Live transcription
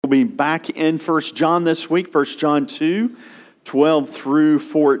be back in 1 John this week, 1 John 2, 12 through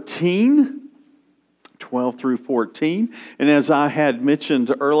 14. 12 through 14. And as I had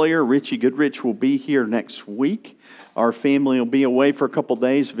mentioned earlier, Richie Goodrich will be here next week. Our family will be away for a couple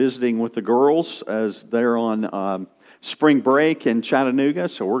days visiting with the girls as they're on spring break in Chattanooga.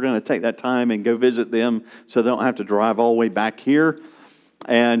 So we're going to take that time and go visit them so they don't have to drive all the way back here.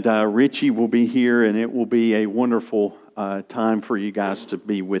 And Richie will be here, and it will be a wonderful time for you guys to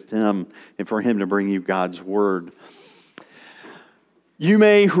be with him and for him to bring you God's Word. You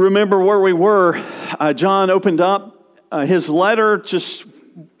may remember where we were. John opened up his letter just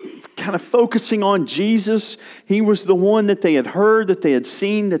kind of focusing on Jesus. He was the one that they had heard, that they had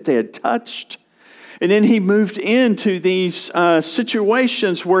seen, that they had touched. And then he moved into these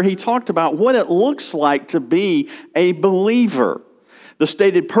situations where he talked about what it looks like to be a believer. The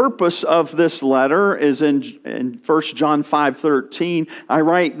stated purpose of this letter is in 1 John 5:13. I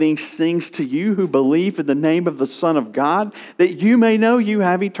write these things to you who believe in the name of the Son of God, that you may know you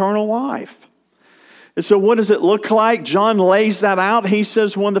have eternal life. And so what does it look like? John lays that out. He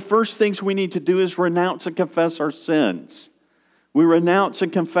says one of the first things we need to do is renounce and confess our sins. We renounce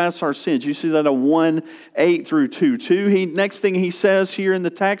and confess our sins. You see that in 1:8 through 2:2. Next thing he says here in the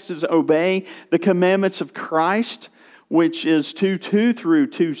text is obey the commandments of Christ, which is 2:2 through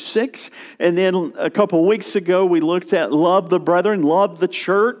 2:6. And then a couple of weeks ago, we looked at love the brethren, love the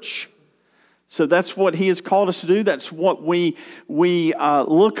church. So that's what he has called us to do. That's what we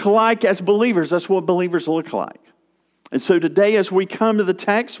look like as believers. That's what believers look like. And so today, as we come to the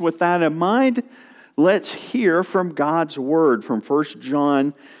text with that in mind, let's hear from God's Word from 1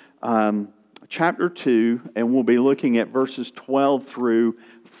 John chapter 2, and we'll be looking at verses 12 through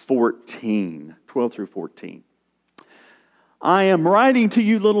 14. 12 through 14. I am writing to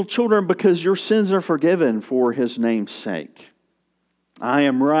you, little children, because your sins are forgiven for His name's sake. I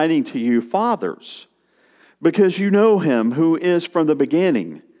am writing to you, fathers, because you know Him who is from the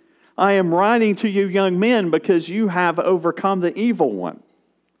beginning. I am writing to you, young men, because you have overcome the evil one.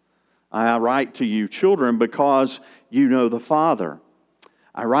 I write to you, children, because you know the Father.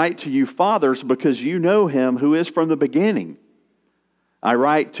 I write to you, fathers, because you know Him who is from the beginning. I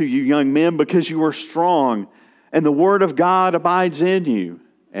write to you, young men, because you are strong, and the Word of God abides in you,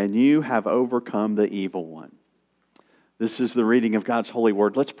 and you have overcome the evil one. This is the reading of God's holy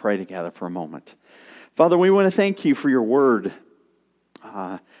Word. Let's pray together for a moment. Father, we want to thank you for your Word.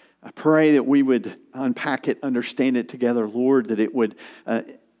 I pray that we would unpack it, understand it together, Lord, that it would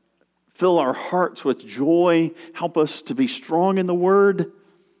fill our hearts with joy, help us to be strong in the Word,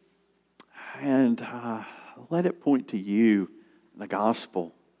 and let it point to you, the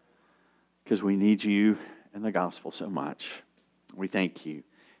gospel, because we need you and the gospel so much. We thank you.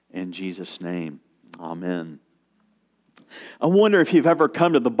 In Jesus' name, amen. I wonder if you've ever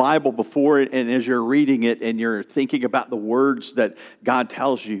come to the Bible before, and as you're reading it and you're thinking about the words that God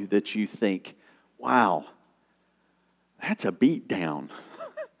tells you, that you think, wow, that's a beat down.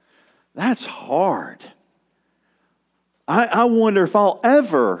 That's hard. I wonder if I'll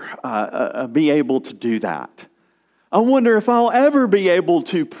ever be able to do that. I wonder if I'll ever be able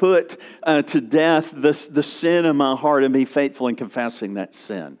to put to death the sin in my heart and be faithful in confessing that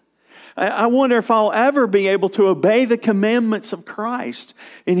sin. I wonder if I'll ever be able to obey the commandments of Christ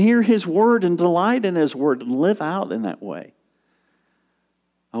and hear His Word and delight in His Word and live out in that way.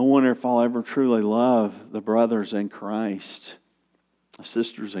 I wonder if I'll ever truly love the brothers in Christ, the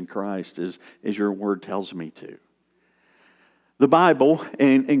sisters in Christ, as your Word tells me to. The Bible,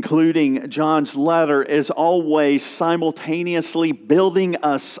 including John's letter, is always simultaneously building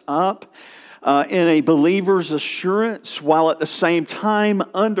us up in a believer's assurance, while at the same time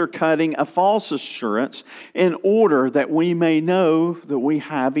undercutting a false assurance in order that we may know that we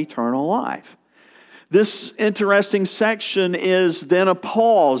have eternal life. This interesting section is then a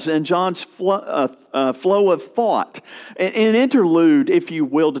pause in John's flow of thought, an interlude, if you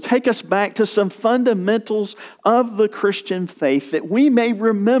will, to take us back to some fundamentals of the Christian faith, that we may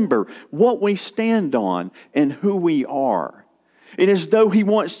remember what we stand on and who we are. It is as though he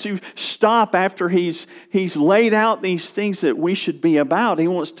wants to stop after he's laid out these things that we should be about. He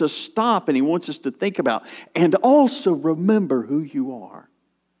wants to stop and he wants us to think about and also remember who you are.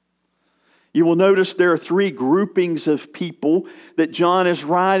 You will notice there are three groupings of people that John is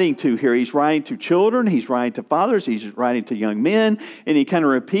writing to here. He's writing to children, he's writing to fathers, he's writing to young men, and he kind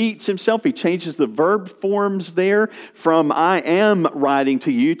of repeats himself. He changes the verb forms there from I am writing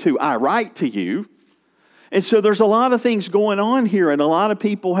to you to I write to you. And so there's a lot of things going on here, and a lot of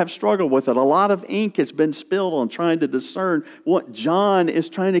people have struggled with it. A lot of ink has been spilled on trying to discern what John is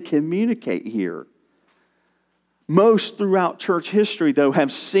trying to communicate here. Most throughout church history, though,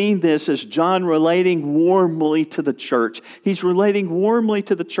 have seen this as John relating warmly to the church. He's relating warmly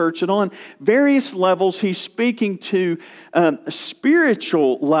to the church, and on various levels, he's speaking to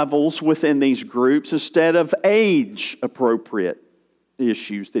spiritual levels within these groups instead of age-appropriate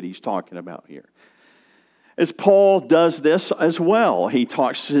issues that he's talking about here. As Paul does this as well. He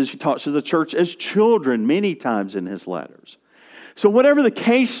talks to the church as children many times in his letters. So whatever the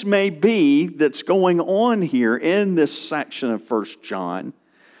case may be that's going on here in this section of 1 John,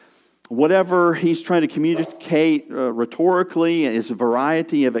 whatever he's trying to communicate rhetorically is a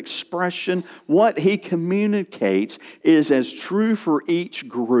variety of expression. What he communicates is as true for each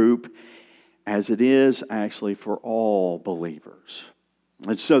group as it is actually for all believers.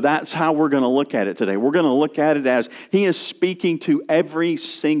 And so that's how we're going to look at it today. We're going to look at it as he is speaking to every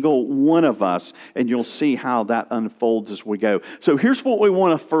single one of us, and you'll see how that unfolds as we go. So here's what we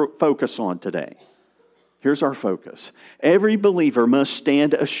want to focus on today. Here's our focus. Every believer must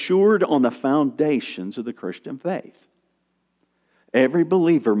stand assured on the foundations of the Christian faith. Every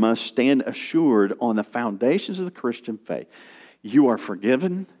believer must stand assured on the foundations of the Christian faith. You are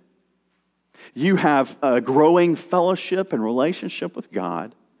forgiven. You have a growing fellowship and relationship with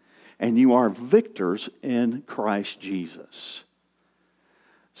God, and you are victors in Christ Jesus.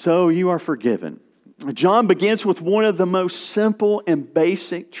 So you are forgiven. John begins with one of the most simple and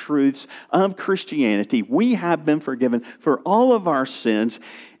basic truths of Christianity. We have been forgiven for all of our sins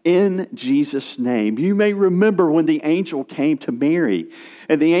in Jesus' name. You may remember when the angel came to Mary,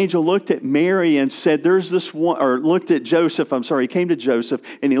 and the angel looked at Mary and said, there's this one, or looked at Joseph, he came to Joseph,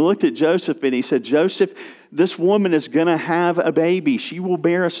 and he looked at Joseph and he said, Joseph, this woman is going to have a baby. She will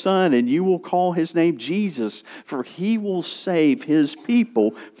bear a son, and you will call his name Jesus, for he will save his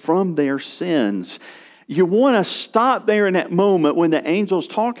people from their sins. You want to stop there in that moment when the angel's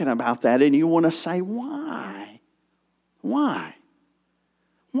talking about that, and you want to say, why? Why?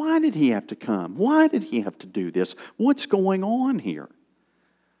 Why did he have to come? Why did he have to do this? What's going on here?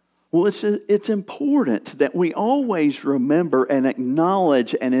 Well, it's important that we always remember and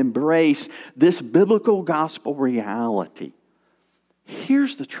acknowledge and embrace this biblical gospel reality.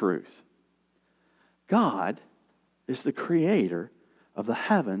 Here's the truth. God is the creator of the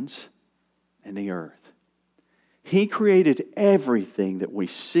heavens and the earth. He created everything that we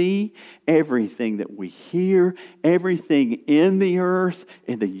see, everything that we hear, everything in the earth,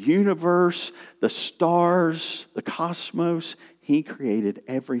 in the universe, the stars, the cosmos. He created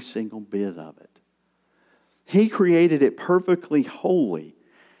every single bit of it. He created it perfectly holy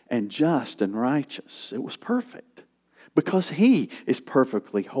and just and righteous. It was perfect because He is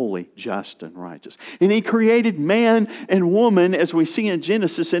perfectly holy, just, and righteous. And He created man and woman, as we see in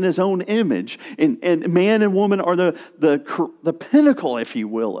Genesis, in His own image. And man and woman are the pinnacle, if you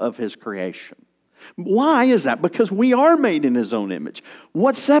will, of His creation. Why is that? Because we are made in His own image.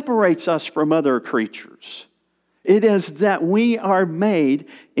 What separates us from other creatures? It is that we are made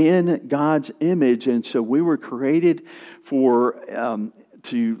in God's image, and so we were created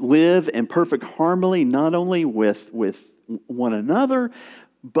to live in perfect harmony, not only with one another,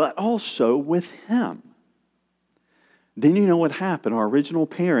 but also with Him. Then you know what happened. Our original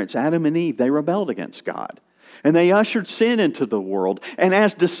parents, Adam and Eve, they rebelled against God. And they ushered sin into the world. And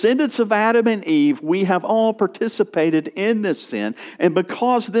as descendants of Adam and Eve, we have all participated in this sin. And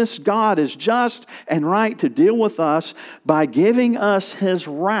because this God is just and right to deal with us by giving us His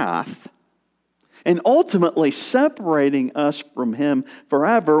wrath and ultimately separating us from Him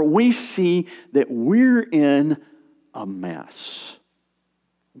forever, we see that we're in a mess.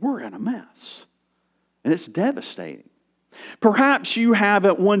 We're in a mess. And it's devastating. Perhaps you have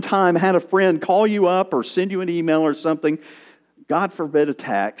at one time had a friend call you up or send you an email or something. God forbid a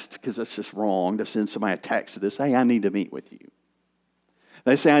text, because it's just wrong to send somebody a text to say, hey, I need to meet with you.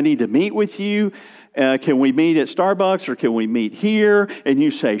 They say, I need to meet with you. Can we meet at Starbucks or can we meet here? And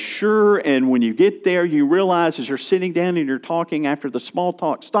you say, sure. And when you get there, you realize as you're sitting down and you're talking, after the small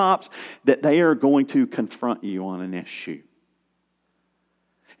talk stops, that they are going to confront you on an issue.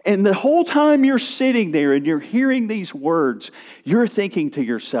 And the whole time you're sitting there and you're hearing these words, you're thinking to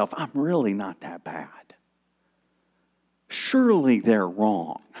yourself, I'm really not that bad. Surely they're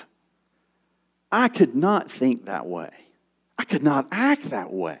wrong. I could not think that way. I could not act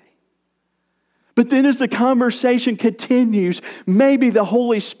that way. But then as the conversation continues, maybe the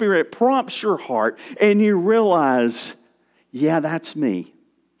Holy Spirit prompts your heart and you realize, yeah, that's me.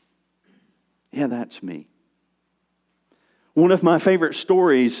 Yeah, that's me. One of my favorite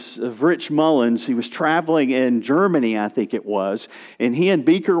stories of Rich Mullins, he was traveling in Germany, I think it was, and he and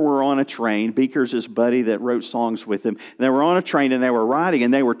Beaker were on a train. Beaker's his buddy that wrote songs with him. And they were on a train and they were riding,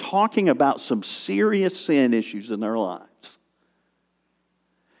 and they were talking about some serious sin issues in their lives.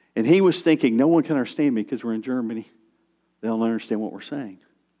 And he was thinking, no one can understand me because we're in Germany. They don't understand what we're saying.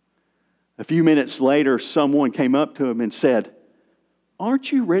 A few minutes later, someone came up to him and said,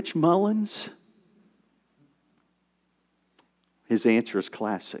 "Aren't you Rich Mullins?" His answer is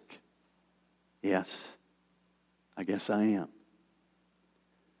classic. Yes, I guess I am.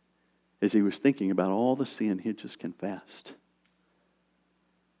 As he was thinking about all the sin he had just confessed.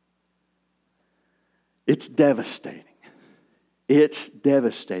 It's devastating. It's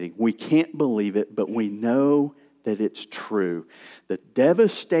devastating. We can't believe it, but we know that it's true. The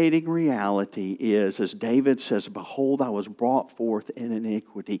devastating reality is, as David says, "Behold, I was brought forth in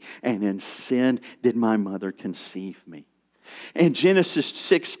iniquity, and in sin did my mother conceive me." In Genesis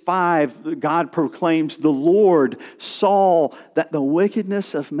 6:5, God proclaims, "The Lord saw that the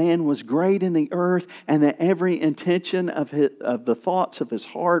wickedness of man was great in the earth, and that every intention of the thoughts of his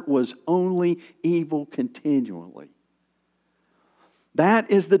heart was only evil continually."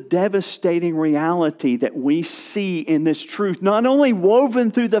 That is the devastating reality that we see in this truth, not only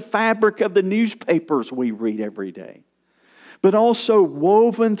woven through the fabric of the newspapers we read every day, but also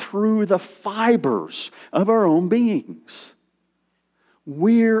woven through the fibers of our own beings.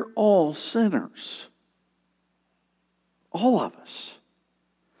 We're all sinners. All of us.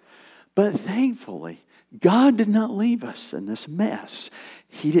 But thankfully, God did not leave us in this mess.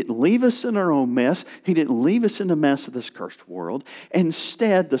 He didn't leave us in our own mess. He didn't leave us in the mess of this cursed world.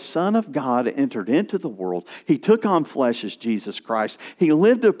 Instead, the Son of God entered into the world. He took on flesh as Jesus Christ. He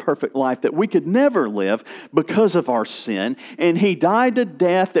lived a perfect life that we could never live because of our sin. And He died a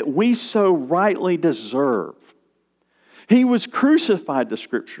death that we so rightly deserve. He was crucified, the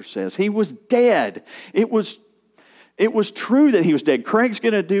Scripture says. He was dead. It was true that He was dead. Craig's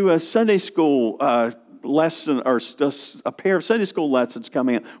going to do a Sunday school lesson, or a pair of Sunday school lessons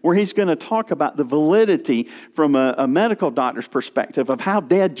coming up, where he's going to talk about the validity from a medical doctor's perspective of how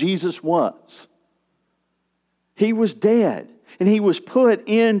dead Jesus was. He was dead, and He was put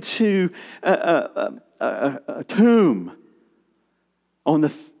into a tomb on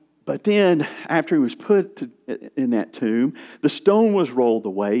the. But then, after He was put in that tomb, the stone was rolled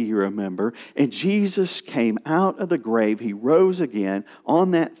away, you remember, and Jesus came out of the grave. He rose again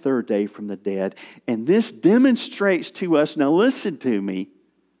on that third day from the dead. And this demonstrates to us, now listen to me,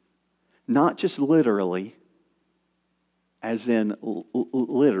 not just literally, as in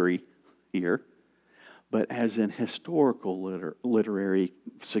literary here, but as in historical literary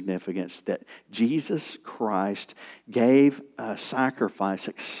significance, that Jesus Christ gave a sacrifice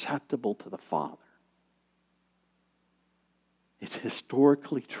acceptable to the Father. It's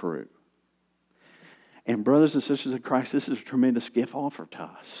historically true. And brothers and sisters in Christ, this is a tremendous gift offered to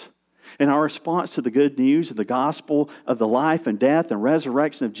us. And our response to the good news of the gospel of the life and death and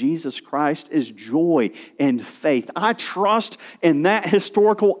resurrection of Jesus Christ is joy and faith. I trust in that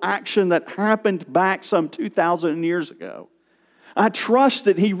historical action that happened back some 2,000 years ago. I trust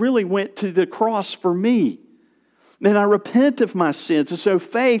that He really went to the cross for me. And I repent of my sins. And so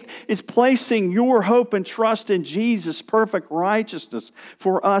faith is placing your hope and trust in Jesus' perfect righteousness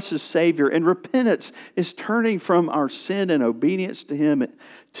for us as Savior. And repentance is turning from our sin and obedience to Him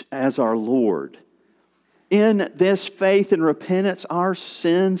as our Lord. In this faith and repentance, our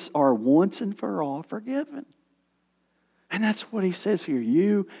sins are once and for all forgiven. And that's what He says here.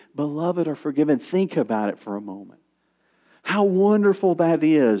 You, beloved, are forgiven. Think about it for a moment. How wonderful that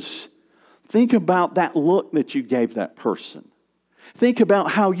is. Think about that look that you gave that person. Think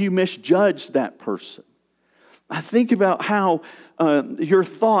about how you misjudged that person. I think about how your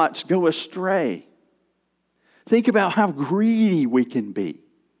thoughts go astray. Think about how greedy we can be.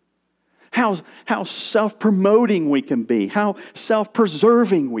 How self-promoting we can be. How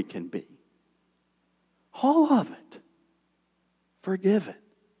self-preserving we can be. All of it forgiven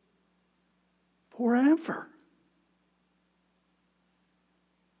forever.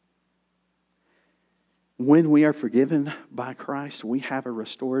 When we are forgiven by Christ, we have a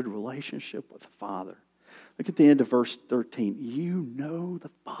restored relationship with the Father. Look at the end of verse 13. You know the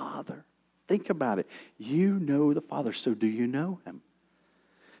Father. Think about it. You know the Father. So do you know Him?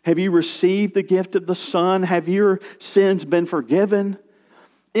 Have you received the gift of the Son? Have your sins been forgiven?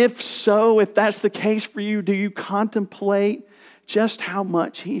 If so, if that's the case for you, do you contemplate just how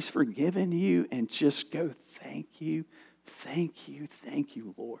much He's forgiven you and just go, thank you, thank you, thank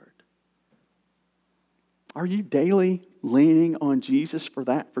you, Lord. Are you daily leaning on Jesus for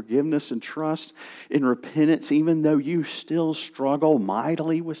that forgiveness and trust and repentance, even though you still struggle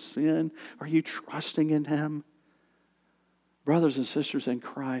mightily with sin? Are you trusting in Him? Brothers and sisters in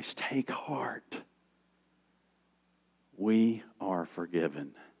Christ, take heart. We are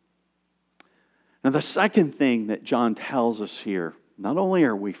forgiven. Now, the second thing that John tells us here, not only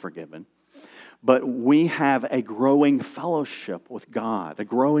are we forgiven, but we have a growing fellowship with God, a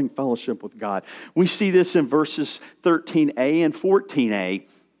growing fellowship with God. We see this in verses 13a and 14a.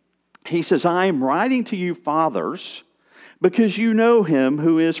 He says, I am writing to you, fathers, because you know Him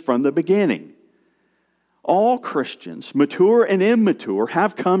who is from the beginning. All Christians, mature and immature,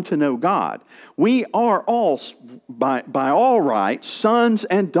 have come to know God. We are all, by all rights, sons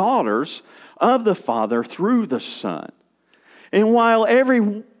and daughters of the Father through the Son. And while every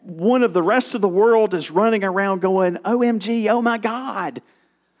one of the rest of the world is running around going, OMG, oh my God,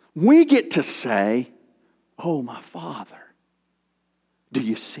 we get to say, oh my Father. Do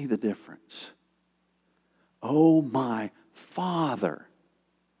you see the difference? Oh my Father.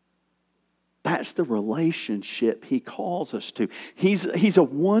 That's the relationship He calls us to. He's a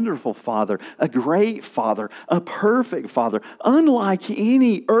wonderful Father, a great Father, a perfect Father, unlike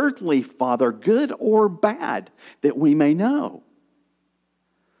any earthly father, good or bad, that we may know.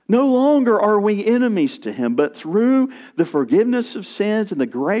 No longer are we enemies to Him, but through the forgiveness of sins and the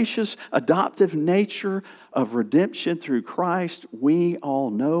gracious adoptive nature of redemption through Christ, we all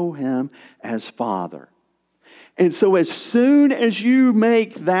know Him as Father. And so as soon as you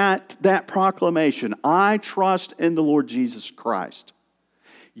make that proclamation, I trust in the Lord Jesus Christ,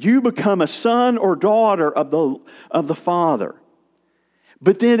 you become a son or daughter of the Father.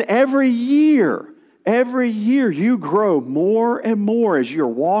 But then every year you grow more and more as you're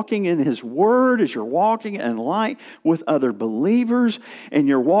walking in His Word, as you're walking in light with other believers, and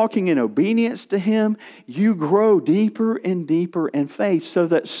you're walking in obedience to Him. You grow deeper and deeper in faith, so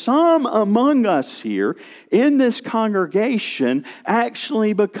that some among us here in this congregation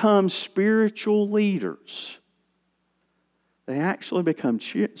actually become spiritual leaders. They actually become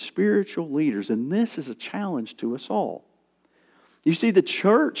spiritual leaders, and this is a challenge to us all. You see, the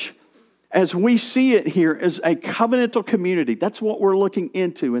church, as we see it here, is a covenantal community. That's what we're looking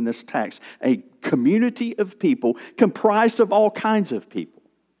into in this text. A community of people comprised of all kinds of people.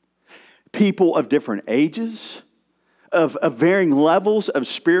 People of different ages, of varying levels of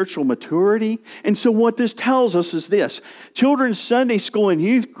spiritual maturity. And so what this tells us is this. Children's Sunday school and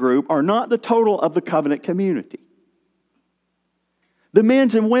youth group are not the total of the covenant community. The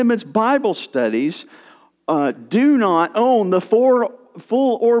men's and women's Bible studies do not own the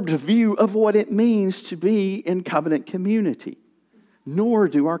full-orbed view of what it means to be in covenant community, nor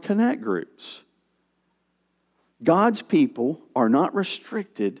do our connect groups. God's people are not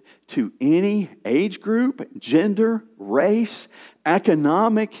restricted to any age group, gender, race,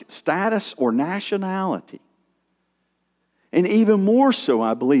 economic status, or nationality. And even more so,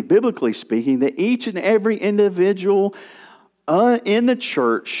 I believe, biblically speaking, that each and every individual in the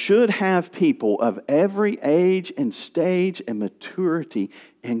church should have people of every age and stage and maturity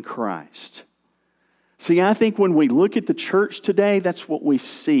in Christ. See, I think when we look at the church today, that's what we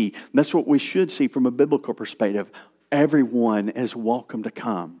see. That's what we should see from a biblical perspective. Everyone is welcome to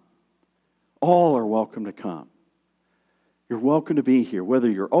come. All are welcome to come. You're welcome to be here, whether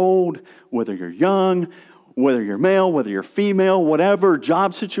you're old, whether you're young, whether you're male, whether you're female, whatever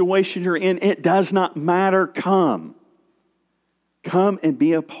job situation you're in, it does not matter. Come. Come and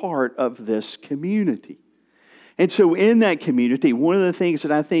be a part of this community. And so in that community, one of the things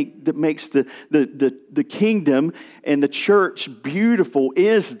that I think that makes the kingdom and the church beautiful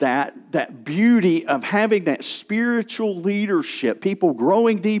is that beauty of having that spiritual leadership, people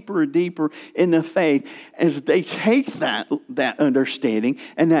growing deeper and deeper in the faith as they take that understanding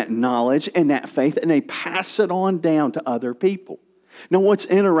and that knowledge and that faith and they pass it on down to other people. Now, what's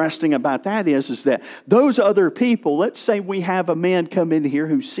interesting about that is that those other people, let's say we have a man come in here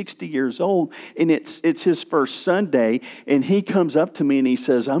who's 60 years old, and it's his first Sunday, and he comes up to me and he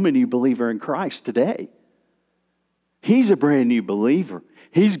says, I'm a new believer in Christ today. He's a brand new believer.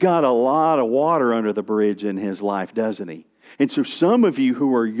 He's got a lot of water under the bridge in his life, doesn't he? And so some of you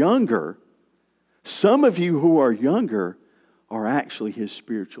who are younger are actually his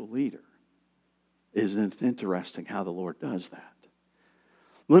spiritual leader. Isn't it interesting how the Lord does that?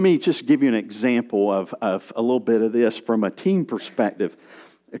 Let me just give you an example of a little bit of this from a team perspective.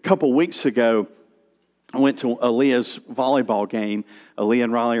 A couple weeks ago, I went to Aaliyah's volleyball game. Aaliyah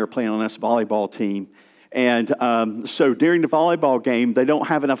and Riley are playing on this volleyball team. And so during the volleyball game, they don't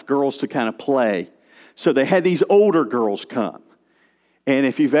have enough girls to kind of play. So they had these older girls come. And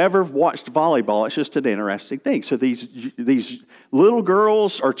if you've ever watched volleyball, it's just an interesting thing. So these little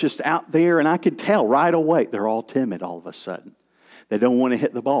girls are just out there, and I could tell right away they're all timid all of a sudden. They don't want to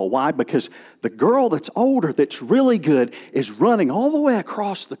hit the ball. Why? Because the girl that's older, that's really good, is running all the way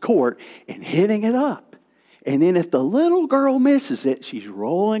across the court and hitting it up. And then if the little girl misses it, she's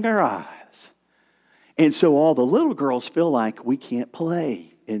rolling her eyes. And so all the little girls feel like we can't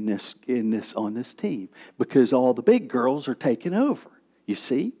play on this team because all the big girls are taking over. You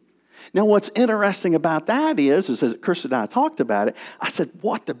see? Now what's interesting about that is as Chris and I talked about it, I said,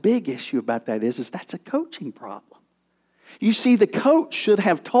 what the big issue about that is that's a coaching problem. You see, the coach should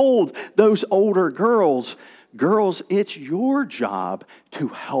have told those older girls, it's your job to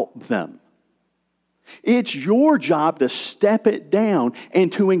help them. It's your job to step it down and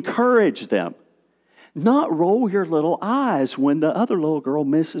to encourage them. Not roll your little eyes when the other little girl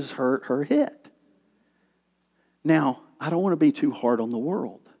misses her hit. Now, I don't want to be too hard on the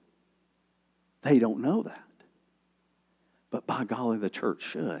world. They don't know that. But by golly, the church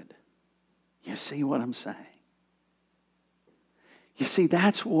should. You see what I'm saying? You see,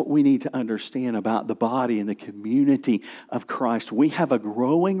 that's what we need to understand about the body and the community of Christ. We have a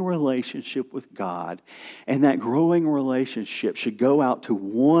growing relationship with God, and that growing relationship should go out to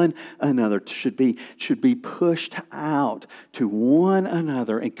one another, should be pushed out to one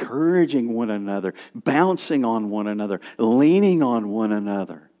another, encouraging one another, bouncing on one another, leaning on one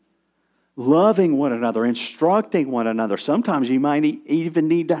another, loving one another, instructing one another. Sometimes you might even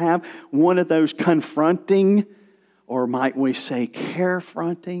need to have one of those confronting, or might we say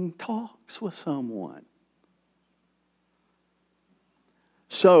carefronting talks with someone.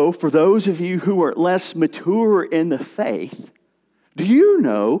 So, for those of you who are less mature in the faith, do you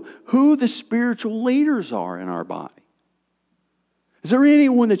know who the spiritual leaders are in our body? Is there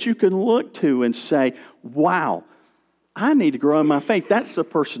anyone that you can look to and say, wow, I need to grow in my faith? That's the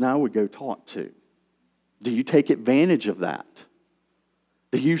person I would go talk to. Do you take advantage of that?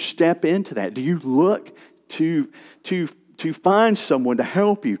 Do you step into that? Do you look to find someone to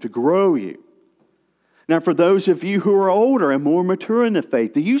help you, to grow you? Now, for those of you who are older and more mature in the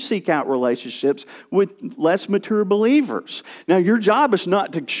faith, do you seek out relationships with less mature believers? Now, your job is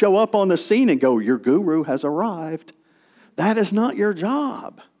not to show up on the scene and go, your guru has arrived. That is not your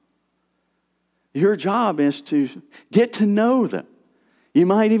job. Your job is to get to know them. You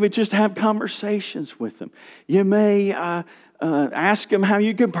might even just have conversations with them. You may ask them how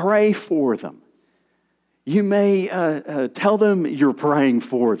you can pray for them. You may tell them you're praying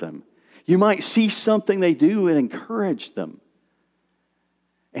for them. You might see something they do and encourage them.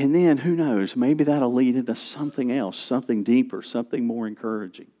 And then, who knows, maybe that'll lead into something else, something deeper, something more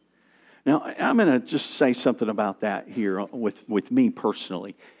encouraging. Now, I'm going to just say something about that here with me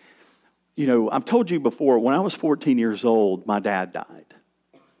personally. You know, I've told you before, when I was 14 years old, my dad died,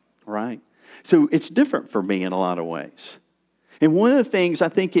 right? So it's different for me in a lot of ways. And one of the things I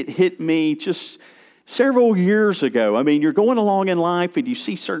think it hit me just several years ago. I mean, you're going along in life and you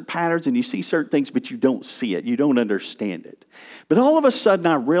see certain patterns and you see certain things, but you don't see it. You don't understand it. But all of a sudden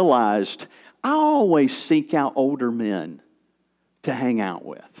I realized I always seek out older men to hang out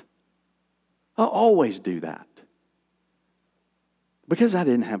with. I always do that. Because I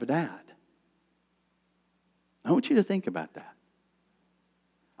didn't have a dad. I want you to think about that.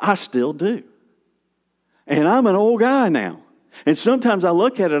 I still do. And I'm an old guy now. And sometimes I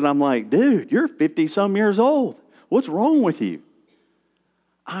look at it and I'm like, dude, you're 50-some years old. What's wrong with you?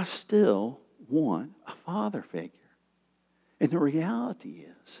 I still want a father figure. And the reality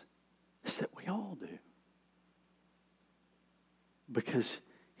is that we all do. Because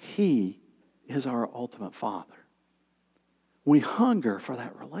He is our ultimate Father. We hunger for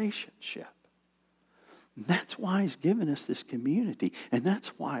that relationship. And that's why He's given us this community. And that's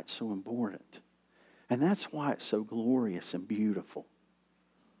why it's so important. And that's why it's so glorious and beautiful.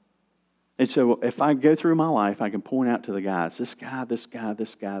 And so if I go through my life, I can point out to the guys, this guy, this guy,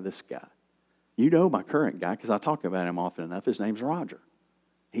 this guy, this guy. You know my current guy because I talk about him often enough. His name's Roger.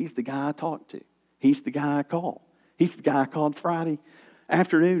 He's the guy I talk to. He's the guy I call. He's the guy I called Friday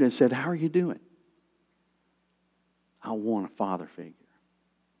afternoon and said, how are you doing? I want a father figure.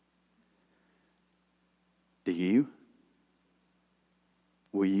 Do you?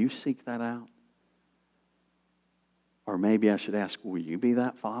 Will you seek that out? Or maybe I should ask, will you be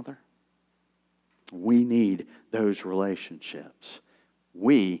that father? We need those relationships.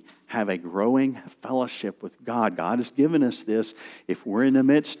 We have a growing fellowship with God. God has given us this. If we're in the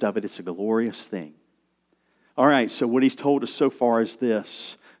midst of it, it's a glorious thing. All right, so what He's told us so far is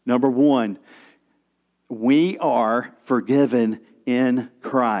this. Number one, we are forgiven in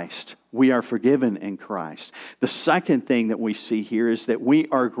Christ. We are forgiven in Christ. The second thing that we see here is that we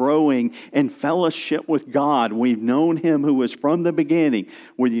are growing in fellowship with God. We've known Him who was from the beginning.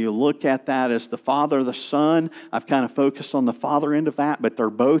 Whether you look at that as the Father, the Son, I've kind of focused on the Father end of that, but they're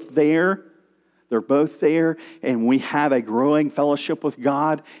both there. They're both there, and we have a growing fellowship with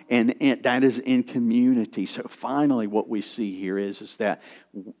God, and that is in community. So finally, what we see here is that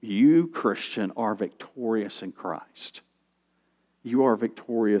you, Christian, are victorious in Christ. You are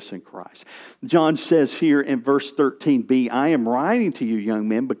victorious in Christ. John says here in verse 13b, I am writing to you, young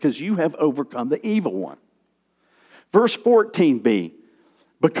men, because you have overcome the evil one. Verse 14b,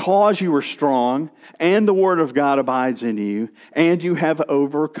 because you are strong, and the word of God abides in you, and you have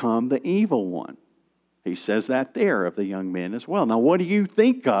overcome the evil one. He says that there of the young men as well. Now, what do you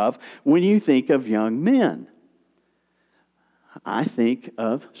think of when you think of young men? I think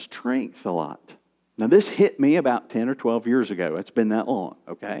of strength a lot. Now, this hit me about 10 or 12 years ago. It's been that long,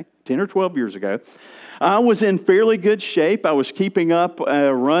 okay? 10 or 12 years ago. I was in fairly good shape. I was keeping up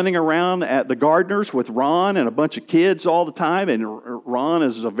running around at the Gardeners with Ron and a bunch of kids all the time. And Ron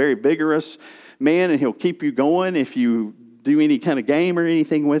is a very vigorous man, and he'll keep you going if you do any kind of game or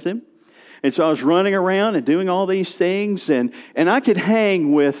anything with him. And so I was running around and doing all these things, and I could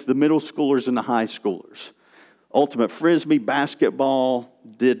hang with the middle schoolers and the high schoolers. Ultimate Frisbee, basketball,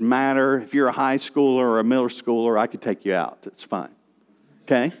 didn't matter. If you're a high schooler or a middle schooler, I could take you out. It's fine.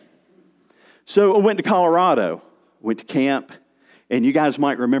 Okay? So I went to Colorado, went to camp, and you guys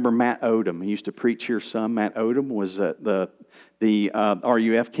might remember Matt Odom. He used to preach here some. Matt Odom was the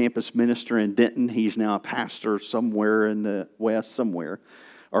RUF campus minister in Denton. He's now a pastor somewhere in the west, somewhere,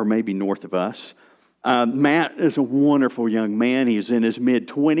 or maybe north of us. Matt is a wonderful young man. He's in his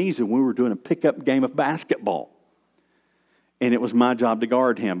mid-20s, and we were doing a pickup game of basketball. And it was my job to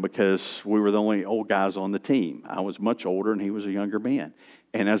guard him because we were the only old guys on the team. I was much older, and he was a younger man.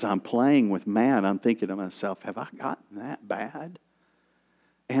 And as I'm playing with Matt, I'm thinking to myself, have I gotten that bad?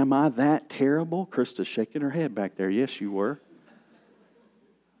 Am I that terrible? Krista's shaking her head back there. Yes, you were.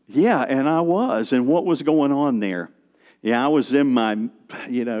 Yeah, and I was. And what was going on there? Yeah, I was in my,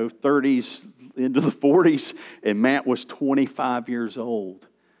 30s into the 40s, and Matt was 25 years old.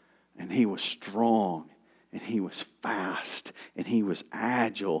 And he was strong, and he was fast, and he was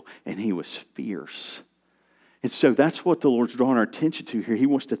agile, and he was fierce. And so that's what the Lord's drawing our attention to here. He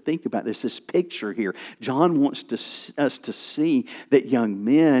wants to think about this picture here. John wants us to see that young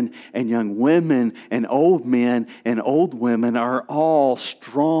men and young women and old men and old women are all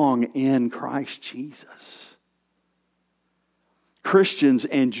strong in Christ Jesus. Christians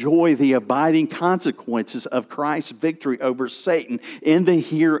enjoy the abiding consequences of Christ's victory over Satan in the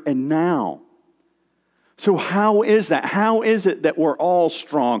here and now. So how is that? How is it that we're all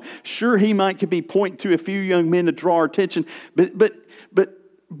strong? Sure, he could be pointing to a few young men to draw our attention,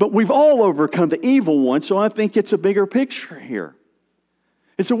 but we've all overcome the evil one, so I think it's a bigger picture here.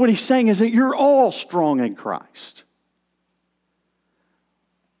 And so what he's saying is that you're all strong in Christ.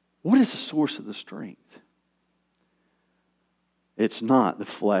 What is the source of the strength? It's not the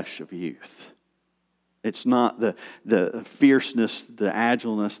flesh of youth. It's not the fierceness, the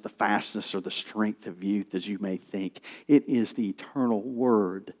agileness, the fastness, or the strength of youth as you may think. It is the eternal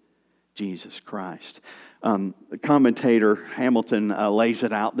Word, Jesus Christ. The commentator Hamilton lays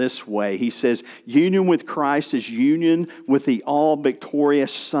it out this way. He says, union with Christ is union with the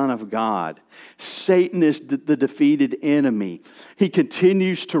all-victorious Son of God. Satan is the defeated enemy. He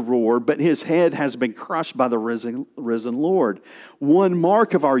continues to roar, but his head has been crushed by the risen Lord. One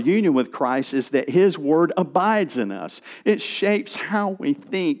mark of our union with Christ is that His Word abides in us. It shapes how we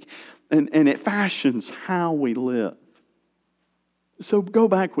think, and it fashions how we live. So go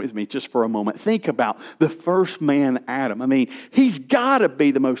back with me just for a moment. Think about the first man, Adam. I mean, he's got to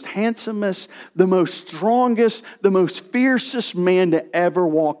be the most handsomest, the most strongest, the most fiercest man to ever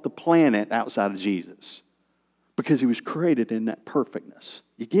walk the planet outside of Jesus. Because he was created in that perfectness.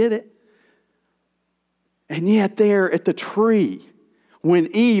 You get it? And yet there at the tree, when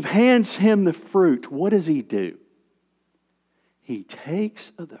Eve hands him the fruit, what does he do? He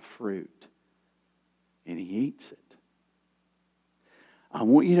takes of the fruit and he eats it. I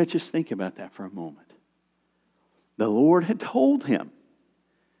want you to just think about that for a moment. The Lord had told him,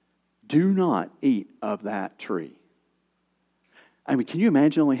 do not eat of that tree. I mean, can you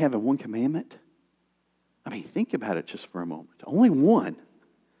imagine only having one commandment? I mean, think about it just for a moment. Only one.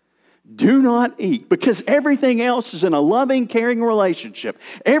 Do not eat, because everything else is in a loving, caring relationship.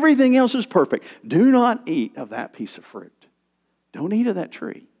 Everything else is perfect. Do not eat of that piece of fruit. Don't eat of that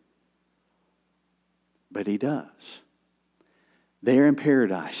tree. But he does. There in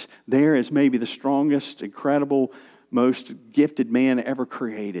paradise, there is maybe the strongest, incredible most gifted man ever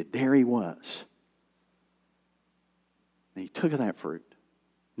created. There he was. And he took of that fruit.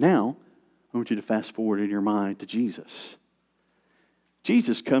 Now, I want you to fast forward in your mind to Jesus.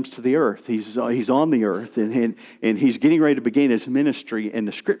 Jesus comes to the earth. He's on the earth, and he's getting ready to begin his ministry. And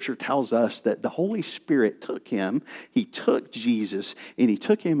the Scripture tells us that the Holy Spirit took him. He took Jesus, and he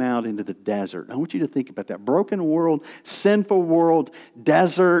took him out into the desert. I want you to think about that. Broken world, sinful world,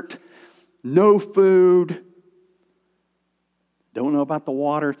 desert, no food. Don't know about the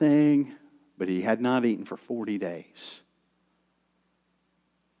water thing, but he had not eaten for 40 days.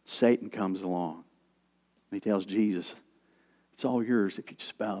 Satan comes along. He tells Jesus, it's all yours if you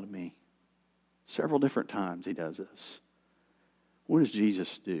just bow to me. Several different times he does this. What does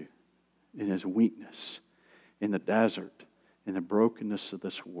Jesus do in his weakness, in the desert, in the brokenness of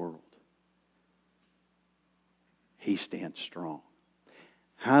this world? He stands strong.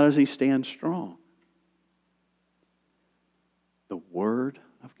 How does he stand strong? The Word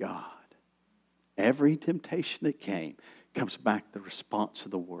of God. Every temptation that came comes back the response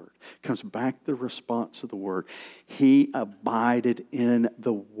of the Word. Comes back the response of the Word. He abided in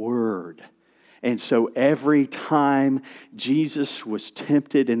the Word. And so every time Jesus was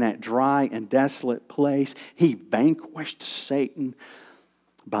tempted in that dry and desolate place, he vanquished Satan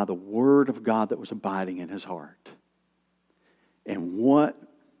by the Word of God that was abiding in his heart. And what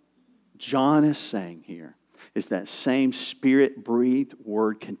John is saying here is that same Spirit-breathed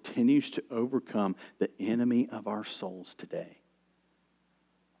Word continues to overcome the enemy of our souls today.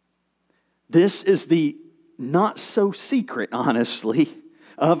 This is the not-so-secret, honestly,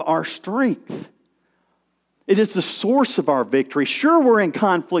 of our strength. It is the source of our victory. Sure, we're in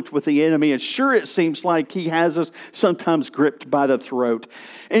conflict with the enemy, and sure, it seems like he has us sometimes gripped by the throat.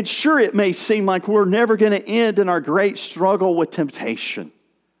 And sure, it may seem like we're never going to end in our great struggle with temptation.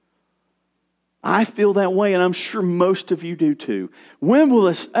 I feel that way, and I'm sure most of you do too. When will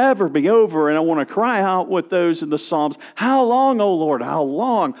this ever be over? And I want to cry out with those in the Psalms, how long, O Lord? How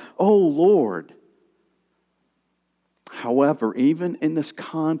long, O Lord? However, even in this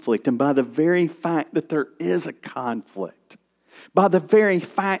conflict, and by the very fact that there is a conflict, by the very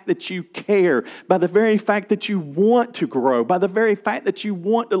fact that you care, by the very fact that you want to grow, by the very fact that you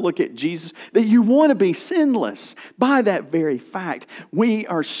want to look at Jesus, that you want to be sinless, by that very fact, we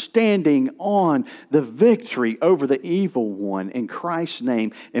are standing on the victory over the evil one in Christ's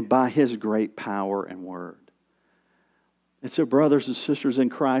name and by His great power and word. And so, brothers and sisters in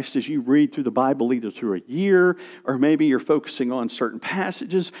Christ, as you read through the Bible, either through a year, or maybe you're focusing on certain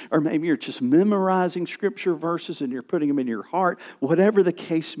passages, or maybe you're just memorizing Scripture verses and you're putting them in your heart, whatever the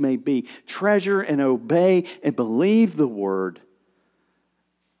case may be, treasure and obey and believe the Word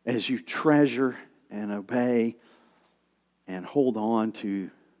as you treasure and obey and hold on to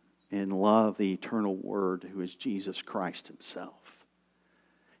and love the eternal Word who is Jesus Christ Himself.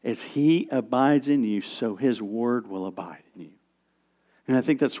 As He abides in you, so His Word will abide in you. And I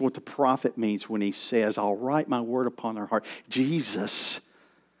think that's what the prophet means when he says, I'll write my word upon their heart. Jesus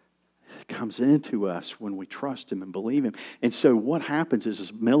comes into us when we trust Him and believe Him. And so what happens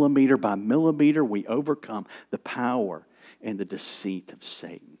is millimeter by millimeter, we overcome the power and the deceit of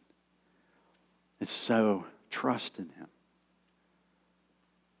Satan. And so trust in Him.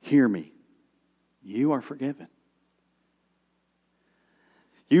 Hear me. You are forgiven.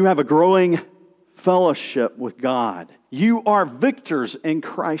 You have a growing fellowship with God. You are victors in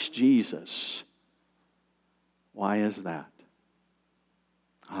Christ Jesus. Why is that?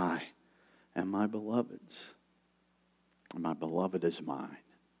 I am my beloved's, and my beloved is mine.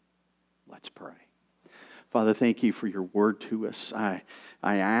 Let's pray. Father, thank You for Your word to us. I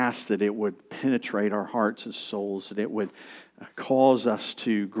ask that it would penetrate our hearts and souls, that it would cause us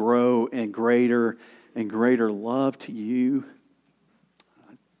to grow in greater and greater love to You.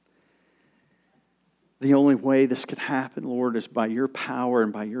 The only way this could happen, Lord, is by Your power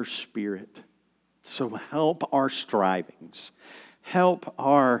and by Your Spirit. So help our strivings. Help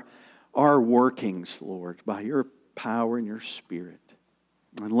our workings, Lord, by Your power and Your Spirit.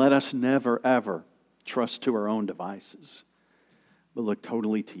 And let us never, ever trust to our own devices, but look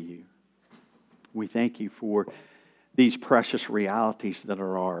totally to You. We thank You for these precious realities that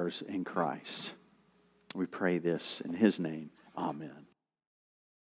are ours in Christ. We pray this in His name. Amen.